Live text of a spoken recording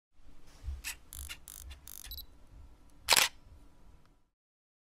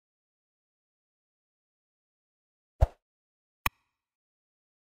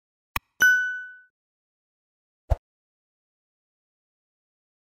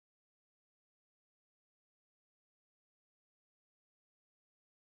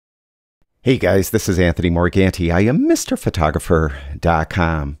Hey guys, this is Anthony Morganti. I am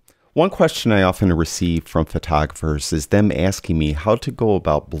MrPhotographer.com. One question I often receive from photographers is them asking me how to go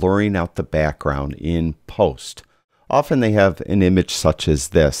about blurring out the background in post. Often they have an image such as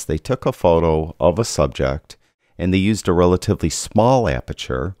this. They took a photo of a subject and they used a relatively small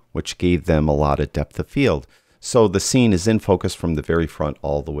aperture, which gave them a lot of depth of field. So the scene is in focus from the very front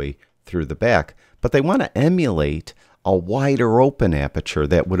all the way through the back. But they want to emulate a wider open aperture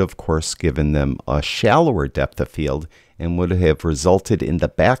that would of course given them a shallower depth of field and would have resulted in the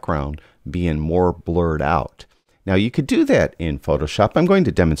background being more blurred out. Now you could do that in Photoshop. I'm going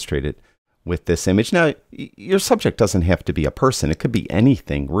to demonstrate it with this image. Now your subject doesn't have to be a person. It could be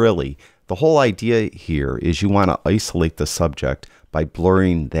anything really. The whole idea here is you want to isolate the subject by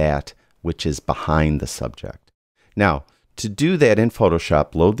blurring that which is behind the subject. Now to do that in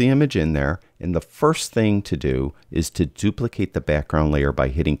Photoshop, load the image in there, and the first thing to do is to duplicate the background layer by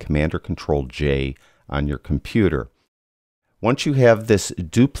hitting Command or Control J on your computer. Once you have this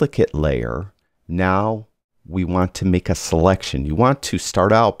duplicate layer, now we want to make a selection. You want to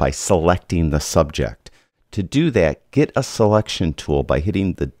start out by selecting the subject. To do that, get a selection tool by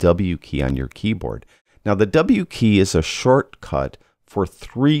hitting the W key on your keyboard. Now the W key is a shortcut for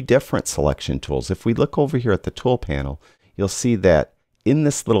 3 different selection tools. If we look over here at the tool panel, you'll see that in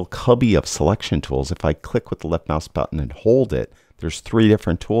this little cubby of selection tools, if I click with the left mouse button and hold it, there's 3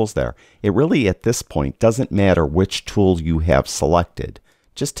 different tools there. It really, at this point, doesn't matter which tool you have selected.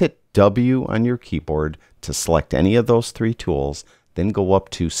 Just hit W on your keyboard to select any of those 3 tools, then go up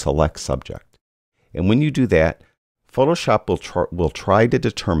to Select Subject. And when you do that, Photoshop will try to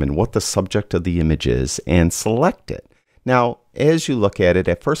determine what the subject of the image is and select it. Now, as you look at it,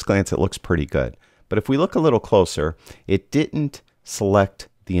 at first glance, it looks pretty good. But if we look a little closer, it didn't select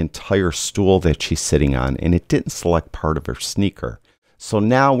the entire stool that she's sitting on, and it didn't select part of her sneaker. So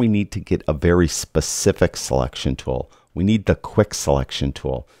now we need to get a very specific selection tool. We need the quick selection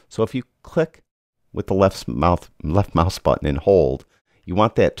tool. So if you click with the left mouse button and hold, you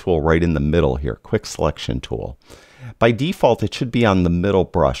want that tool right in the middle here, quick selection tool. By default, it should be on the middle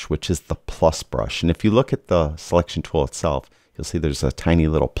brush, which is the plus brush. And if you look at the selection tool itself, you'll see there's a tiny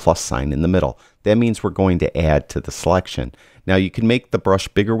little plus sign in the middle. That means we're going to add to the selection. Now you can make the brush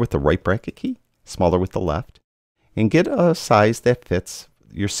bigger with the right bracket key, smaller with the left, and get a size that fits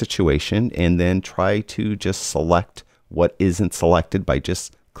your situation, and then try to just select what isn't selected by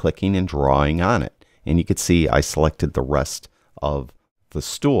just clicking and drawing on it. And you can see I selected the rest of the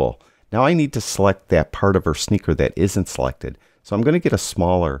stool. Now I need to select that part of her sneaker that isn't selected. So I'm going to get a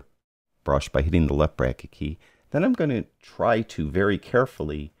smaller brush by hitting the left bracket key. Then I'm going to try to very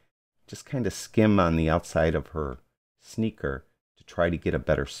carefully just kind of skim on the outside of her sneaker to try to get a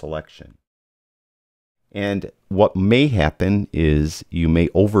better selection. And what may happen is you may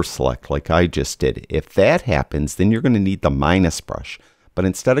over-select like I just did. If that happens, then you're going to need the minus brush. But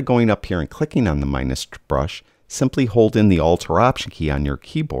instead of going up here and clicking on the minus brush, simply hold in the Alt or Option key on your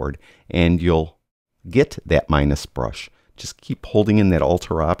keyboard and you'll get that minus brush. Just keep holding in that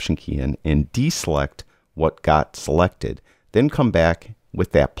Alt or Option key and deselect what got selected. Then come back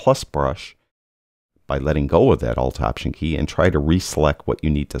with that plus brush by letting go of that Alt Option key and try to reselect what you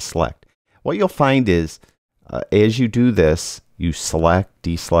need to select. What you'll find is as you do this, you select,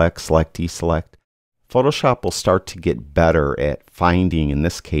 deselect, select, deselect. Photoshop will start to get better at finding, in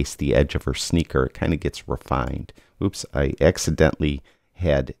this case, the edge of her sneaker. It kind of gets refined. Oops, I accidentally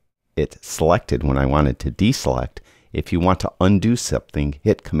had it selected when I wanted to deselect. If you want to undo something,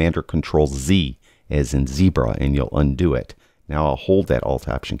 hit Command or Control Z as in zebra, and you'll undo it. Now I'll hold that Alt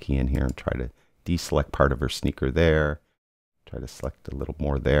Option key in here and try to deselect part of her sneaker there. Try to select a little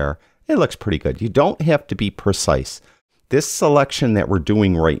more there. It looks pretty good. You don't have to be precise. This selection that we're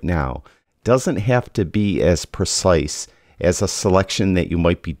doing right now doesn't have to be as precise as a selection that you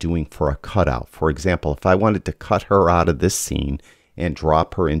might be doing for a cutout. For example, if I wanted to cut her out of this scene and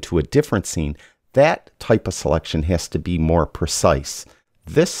drop her into a different scene, that type of selection has to be more precise.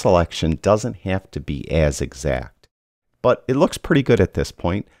 This selection doesn't have to be as exact, but it looks pretty good at this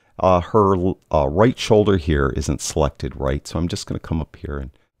point. Her right shoulder here isn't selected right, so I'm just going to come up here and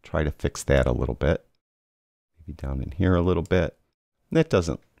try to fix that a little bit. Maybe down in here a little bit. That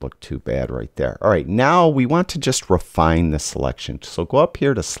doesn't look too bad right there. All right, now we want to just refine the selection. So go up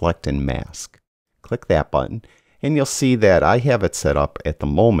here to Select and Mask. Click that button, and you'll see that I have it set up at the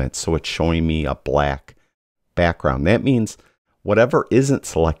moment so it's showing me a black background. That means whatever isn't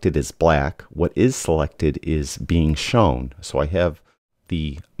selected is black. What is selected is being shown. So I have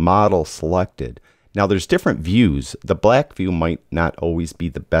the model selected. Now there's different views. The black view might not always be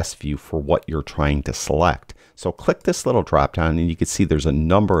the best view for what you're trying to select. So click this little drop down and you can see there's a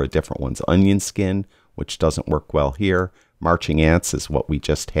number of different ones. Onion skin, which doesn't work well here. Marching ants is what we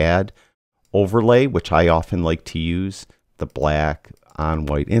just had. Overlay, which I often like to use. The black, on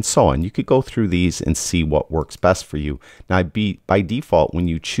white, and so on. You could go through these and see what works best for you. Now, by default, when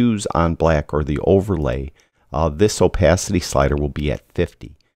you choose on black or the overlay, this opacity slider will be at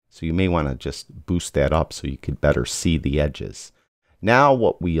 50. So you may want to just boost that up so you could better see the edges. Now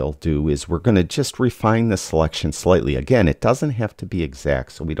what we'll do is we're going to just refine the selection slightly. Again, it doesn't have to be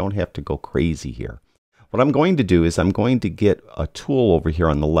exact, so we don't have to go crazy here. What I'm going to do is I'm going to get a tool over here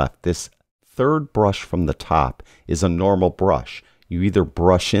on the left. This third brush from the top is a normal brush. You either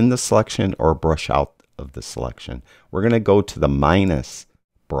brush in the selection or brush out of the selection. We're going to go to the minus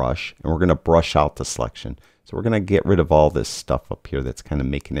brush and we're going to brush out the selection. So we're going to get rid of all this stuff up here that's kind of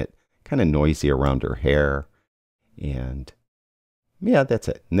making it kind of noisy around her hair. And yeah, that's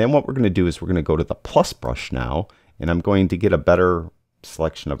it. And then what we're going to do is we're going to go to the plus brush now, and I'm going to get a better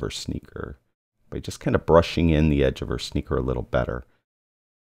selection of her sneaker by just kind of brushing in the edge of her sneaker a little better.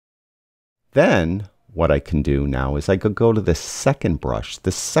 Then what I can do now is I could go to the second brush.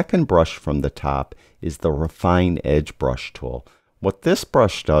 The second brush from the top is the Refine Edge brush tool. What this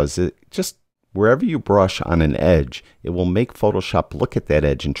brush does, it just wherever you brush on an edge, it will make Photoshop look at that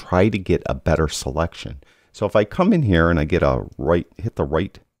edge and try to get a better selection. So if I come in here and I get hit the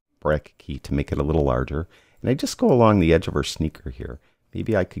right bracket key to make it a little larger, and I just go along the edge of her sneaker here,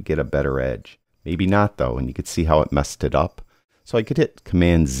 maybe I could get a better edge. Maybe not though, and you could see how it messed it up. So I could hit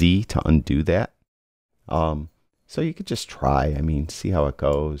Command Z to undo that. So you could just try, see how it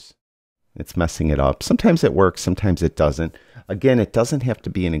goes. It's messing it up. Sometimes it works, sometimes it doesn't. Again, it doesn't have to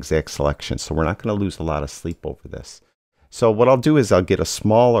be an exact selection, so we're not going to lose a lot of sleep over this. So what I'll do is I'll get a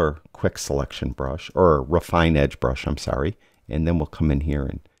smaller quick selection brush, or refine edge brush, I'm sorry, and then we'll come in here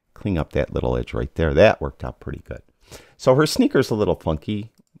and clean up that little edge right there. That worked out pretty good. So her sneaker's a little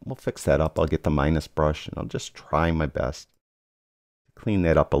funky. We'll fix that up. I'll get the minus brush and I'll just try my best to clean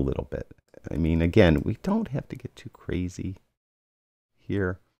that up a little bit. Again, we don't have to get too crazy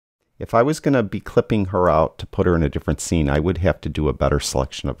here. If I was going to be clipping her out to put her in a different scene, I would have to do a better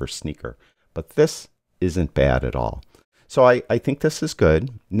selection of her sneaker. But this isn't bad at all. So I think this is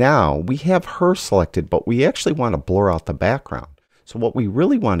good. Now we have her selected, but we actually want to blur out the background. So what we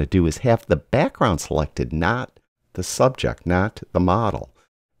really want to do is have the background selected, not the subject, not the model.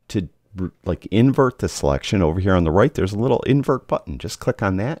 To invert the selection over here on the right, there's a little invert button. Just click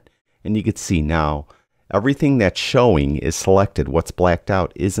on that. And you can see now everything that's showing is selected. What's blacked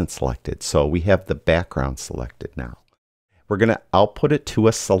out isn't selected. So we have the background selected now. We're going to output it to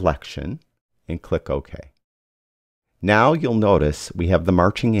a selection and click OK. Now you'll notice we have the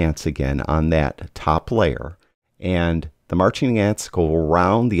marching ants again on that top layer. And the marching ants go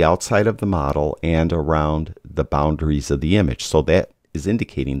around the outside of the model and around the boundaries of the image. So that is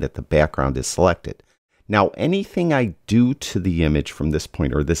indicating that the background is selected. Now, anything I do to the image from this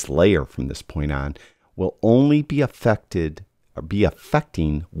point, or this layer from this point on, will only be affected or be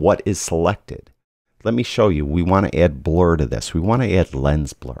affecting what is selected. Let me show you. We want to add blur to this. We want to add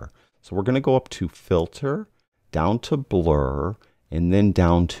lens blur. So we're going to go up to Filter, down to Blur, and then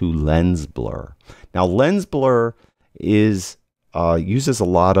down to Lens Blur. Now, lens blur is uses a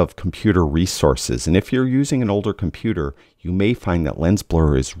lot of computer resources. And if you're using an older computer, you may find that lens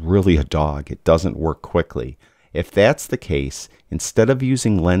blur is really a dog. It doesn't work quickly. If that's the case, instead of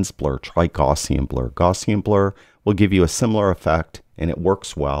using lens blur, try Gaussian blur. Gaussian blur will give you a similar effect, and it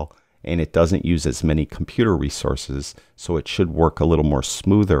works well, and it doesn't use as many computer resources, so it should work a little more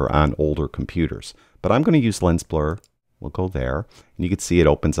smoother on older computers. But I'm going to use lens blur. We'll go there, and you can see it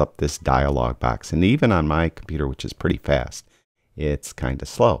opens up this dialog box. And even on my computer, which is pretty fast, it's kind of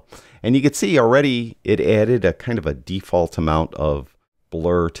slow. And you can see already it added a kind of a default amount of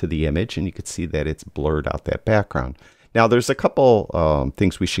blur to the image, and you can see that it's blurred out that background. Now there's a couple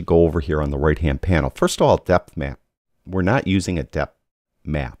things we should go over here on the right hand panel. First of all, depth map. We're not using a depth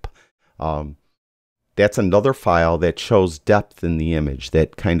map. That's another file that shows depth in the image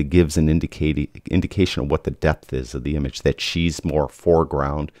that kind of gives an indication of what the depth is of the image, that she's more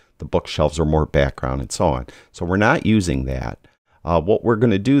foreground, the bookshelves are more background, and so on. So we're not using that. What we're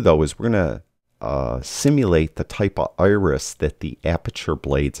going to do though is we're going to simulate the type of iris that the aperture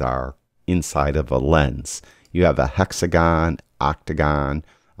blades are inside of a lens. You have a hexagon, octagon,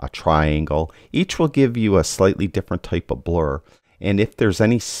 a triangle. Each will give you a slightly different type of blur. And if there's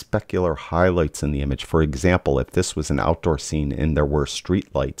any specular highlights in the image, for example, if this was an outdoor scene and there were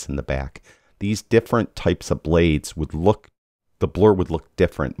street lights in the back, these different types of blades would look, the blur would look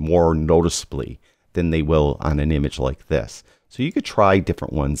different, more noticeably than they will on an image like this. So you could try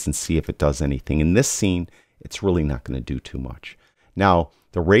different ones and see if it does anything. In this scene, it's really not going to do too much. Now,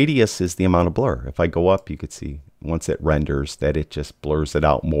 the radius is the amount of blur. If I go up, you could see once it renders that it just blurs it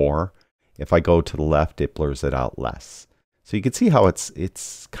out more. If I go to the left, it blurs it out less. So you can see how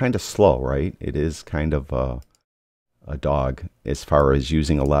it's kind of slow, right? It is kind of a dog as far as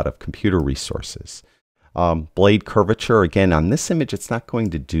using a lot of computer resources. Blade curvature, again, on this image, it's not going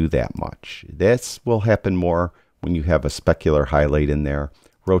to do that much. This will happen more when you have a specular highlight in there.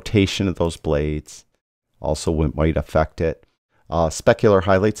 Rotation of those blades also might affect it. Specular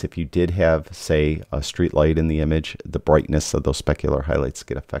highlights, if you did have, say, a street light in the image, the brightness of those specular highlights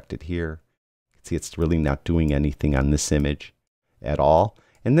get affected here. You can see it's really not doing anything on this image at all.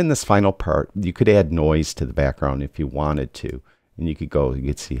 And then this final part, you could add noise to the background if you wanted to. And you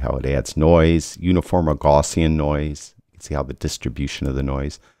could see how it adds noise, uniform or Gaussian noise. You can see how the distribution of the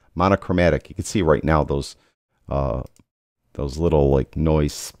noise. Monochromatic, you can see right now those little like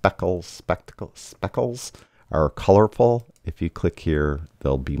noise speckles are colorful. If you click here,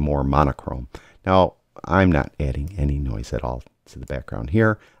 they'll be more monochrome. Now, I'm not adding any noise at all to the background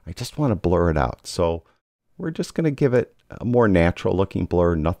here. I just want to blur it out. So we're just going to give it a more natural looking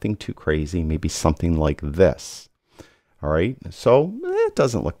blur, nothing too crazy, maybe something like this. All right, so it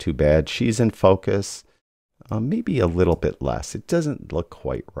doesn't look too bad. She's in focus, maybe a little bit less. It doesn't look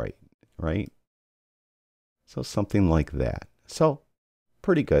quite right, right? So something like that. So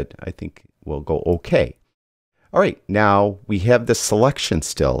pretty good. I think we'll go okay. All right, now we have this selection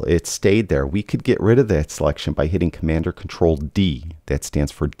still. It stayed there. We could get rid of that selection by hitting Command or Control D. That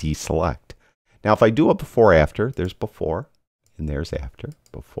stands for deselect. Now, if I do a before after, there's before and there's after,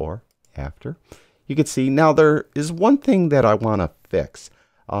 before, after. You can see now there is one thing that I want to fix.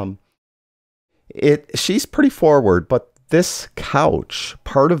 She's pretty forward, but this couch,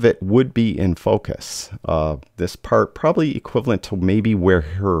 part of it would be in focus. This part probably equivalent to maybe where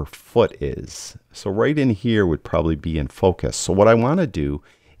her foot is. So right in here would probably be in focus. So what I want to do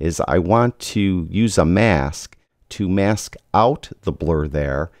is I want to use a mask to mask out the blur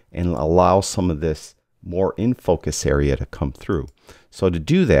there and allow some of this more in focus area to come through. So to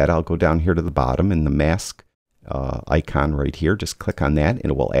do that, I'll go down here to the bottom and the mask icon right here, just click on that and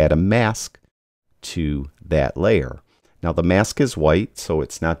it will add a mask to that layer. Now the mask is white, so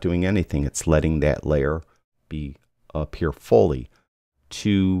it's not doing anything. It's letting that layer appear fully.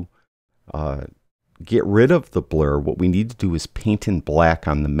 To get rid of the blur, what we need to do is paint in black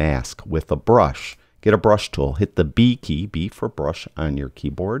on the mask with a brush. Get a brush tool, hit the B key, B for brush on your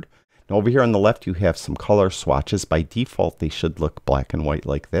keyboard. Now over here on the left you have some color swatches. By default they should look black and white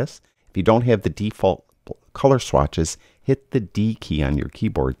like this. If you don't have the default color swatches, hit the D key on your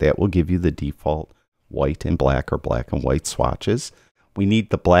keyboard. That will give you the default white and black or black and white swatches. We need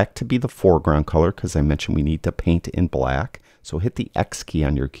the black to be the foreground color because I mentioned we need to paint in black. So hit the X key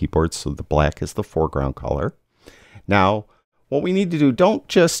on your keyboard so the black is the foreground color. Now what we need to do, don't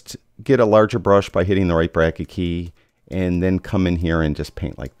just get a larger brush by hitting the right bracket key and then come in here and just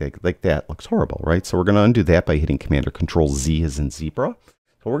paint like that. Like that looks horrible, right? So we're going to undo that by hitting Command or Control Z as in zebra.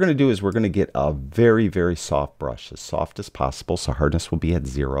 So what we're going to do is we're going to get a very, very soft brush, as soft as possible, so hardness will be at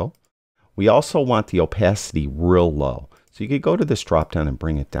 0. We also want the opacity real low. So you could go to this drop down and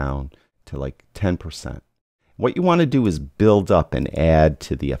bring it down to like 10%. What you want to do is build up and add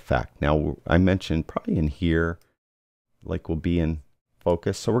to the effect. Now I mentioned probably in here, like we'll be in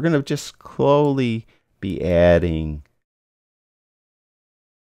focus. So we're going to just slowly be adding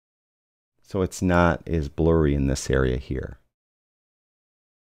so it's not as blurry in this area here.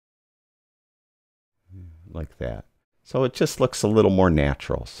 Like that. So it just looks a little more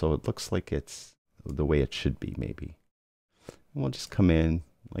natural. So it looks like it's the way it should be maybe. And we'll just come in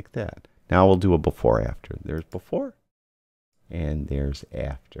like that. Now we'll do a before after. There's before and there's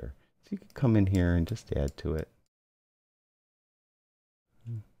after. So you can come in here and just add to it.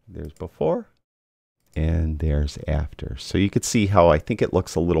 There's before and there's after. So you can see how I think it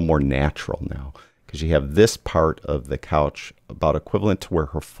looks a little more natural now because you have this part of the couch about equivalent to where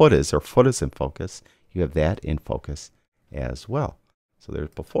her foot is. Her foot is in focus. You have that in focus as well. So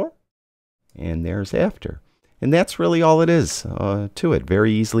there's before and there's after. And that's really all it is to it.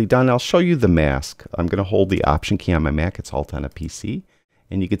 Very easily done. I'll show you the mask. I'm going to hold the Option key on my Mac. It's Alt on a PC.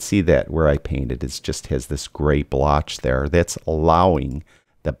 And you can see that where I painted, it just has this gray blotch there. That's allowing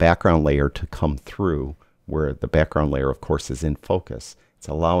the background layer to come through, where the background layer, of course, is in focus. It's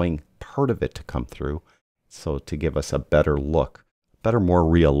allowing part of it to come through, so to give us a better look, better, more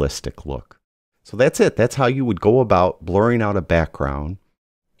realistic look. So that's it. That's how you would go about blurring out a background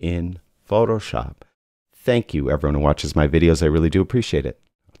in Photoshop. Thank you, everyone who watches my videos. I really do appreciate it.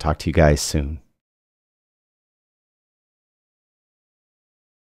 I'll talk to you guys soon.